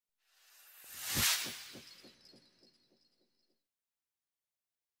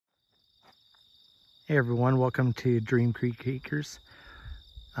Hey everyone, welcome to Dream Creek Acres.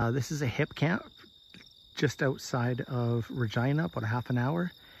 This is a Hipcamp just outside of Regina, about a half an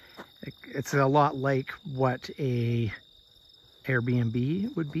hour. It's a lot like what a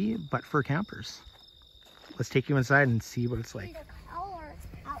Airbnb would be, but for campers. Let's take you inside and see what it's like.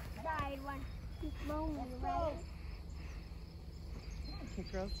 Outside when he's lonely, right? Okay,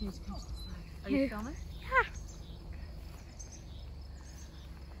 girls, are you filming? Yeah.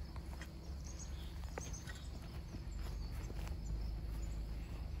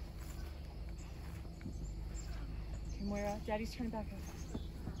 Moira, Daddy's turning back up.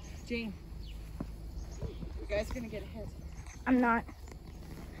 Jane, you guys are gonna get a hit. I'm not.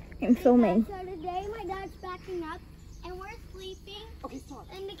 I'm filming. So today my dad's backing up and we're sleeping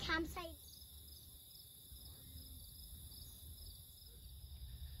in the campsite.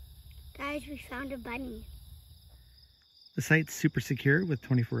 Guys, we found a bunny. The site's super secure with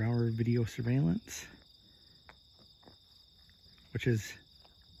 24-hour video surveillance, which is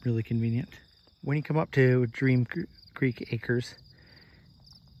really convenient. When you come up to Dream Creek Acres,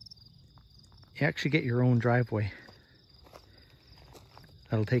 you actually get your own driveway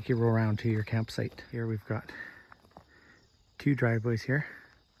that'll take you around to your campsite. Here we've got two driveways here,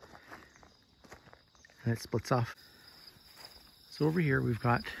 and it splits off. So over here we've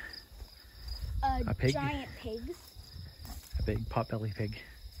got a pig, giant pigs. a big potbelly pig.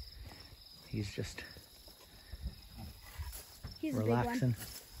 He's just relaxing.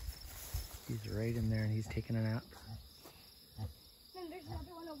 He's right in there and he's taking a nap. Then there's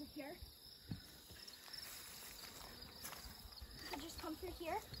another one over here. So just come through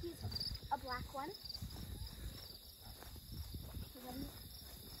here. He's a black one. Okay, buddy.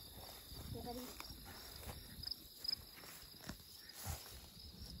 Okay, buddy.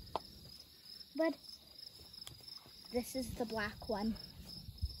 But this is the black one.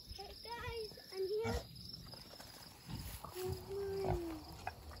 Hey guys, I'm here.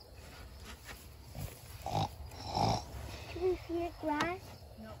 Can we see it grass?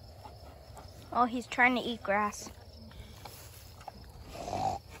 No. Oh, he's trying to eat grass.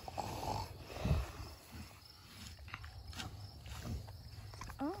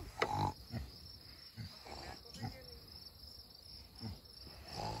 Oh.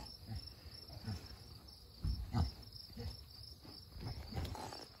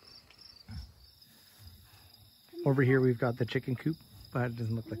 Over here we've got the chicken coop, but it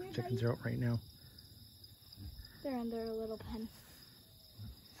doesn't look like the chickens are out right now. They're in their little pen.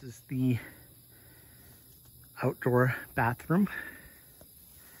 This is the outdoor bathroom.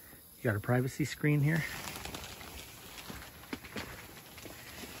 You got a privacy screen here.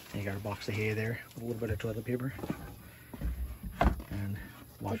 And you got a box of hay there with a little bit of toilet paper. And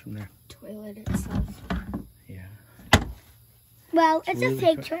washroom there. Toilet itself. Yeah. Well, it's really a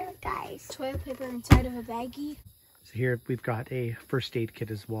fake toilet, guys. Toilet paper inside of a baggie. So here we've got a first aid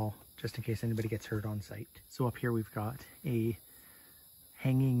kit as well, just in case anybody gets hurt on site. So up here we've got a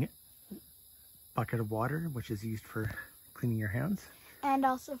hanging bucket of water, which is used for cleaning your hands. And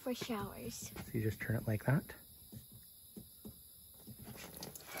also for showers. So you just turn it like that.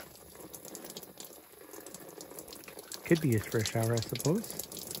 Could be used for a shower, I suppose.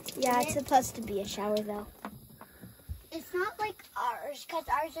 Yeah, it's supposed to be a shower though. It's not like ours, because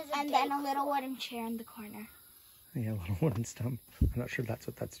ours is and then a little wooden chair in the corner. Yeah, a little wooden stump. I'm not sure that's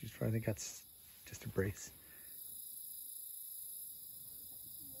what that's used for. I think that's just a brace.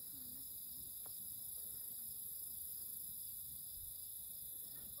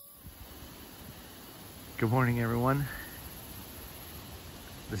 Good morning, everyone.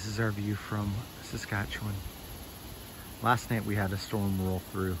 This is our view from Saskatchewan. Last night we had a storm roll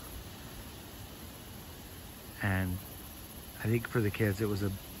through, and I think for the kids it was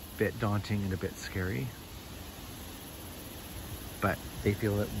a bit daunting and a bit scary, but they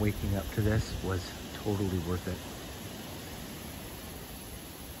feel that waking up to this was totally worth it.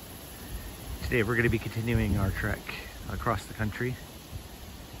 Today we're going to be continuing our trek across the country,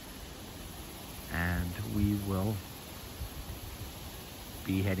 and we will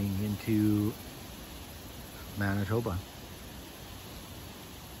be heading into Manitoba.